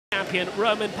champion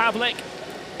Roman Pavlik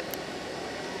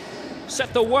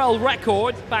set the world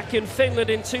record back in Finland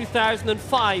in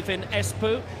 2005 in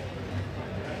Espoo.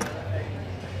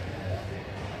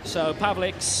 So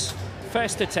Pavlik's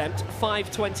first attempt,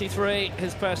 5:23,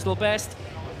 his personal best.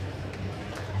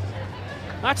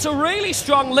 That's a really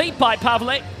strong leap by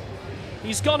Pavlik.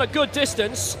 He's gone a good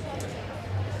distance,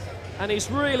 and he's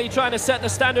really trying to set the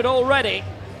standard already,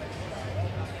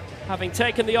 having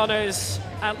taken the honours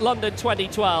at London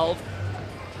 2012.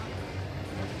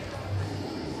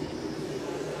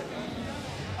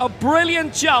 A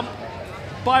brilliant jump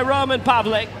by Roman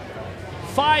Pavlik,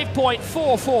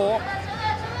 5.44.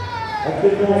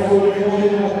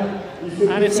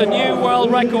 And it's a new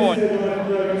world record.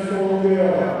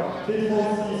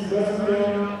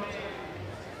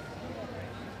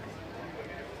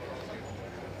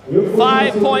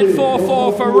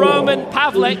 5.44 for Roman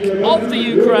Pavlik of the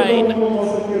Ukraine.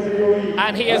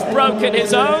 And he has broken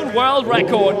his own world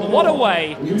record. What a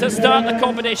way to start the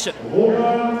competition.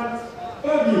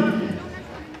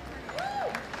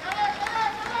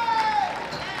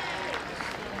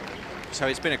 So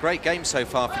it's been a great game so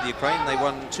far for the Ukraine. They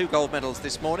won 2 gold medals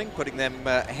this morning, putting them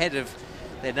ahead of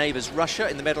their neighbours Russia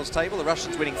in the medals table. The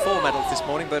Russians winning 4 medals this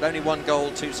morning, but only 1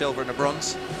 gold, 2 silver and a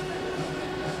bronze.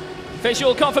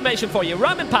 Visual confirmation for you.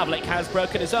 Roman Pavlik has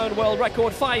broken his own world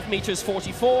record, 5 meters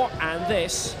 44, and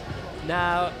this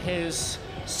now his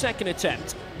second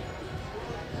attempt.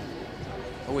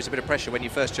 Always a bit of pressure when you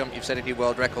first jump, you've set a new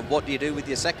world record. What do you do with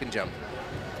your second jump?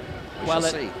 Well,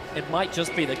 it might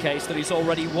just be the case that he's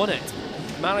already won it.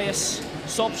 Mariusz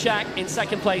Sobczak in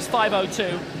second place,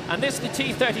 5:02, and this is the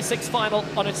T36 final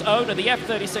on its own, and the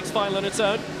F36 final on its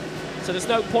own. So there's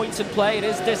no points in play, it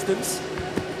is distance.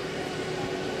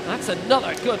 That's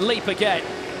another good leap again.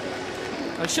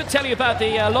 I should tell you about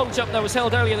the long jump that was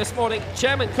held earlier this morning.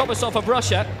 Chairman Kobasov of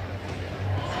Russia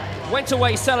went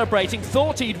away celebrating,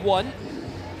 thought he'd won.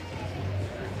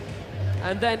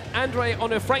 And then Andrei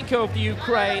Onofrenko of the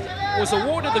Ukraine was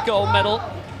awarded the gold medal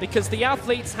because the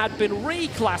athletes had been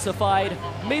reclassified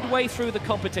midway through the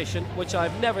competition, which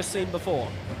I've never seen before.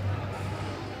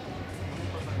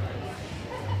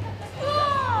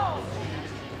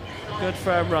 Good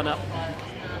firm run-up.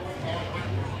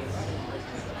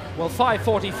 Well,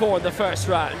 5:44 in the first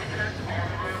round.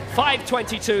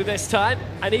 5:22 this time,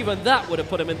 and even that would have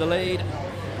put him in the lead.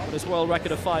 But his world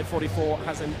record of 5:44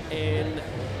 has him in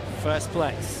first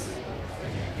place.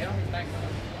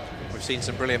 We've seen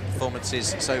some brilliant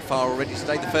performances so far already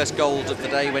today. The first gold of the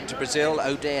day went to Brazil,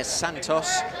 Odair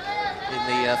Santos, in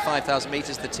the 5,000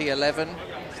 metres, the T11.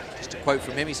 Just a quote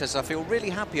from him, he says, "I feel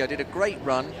really happy, I did a great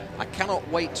run. I cannot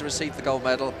wait to receive the gold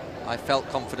medal. I felt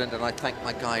confident and I thank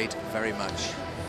my guide very much."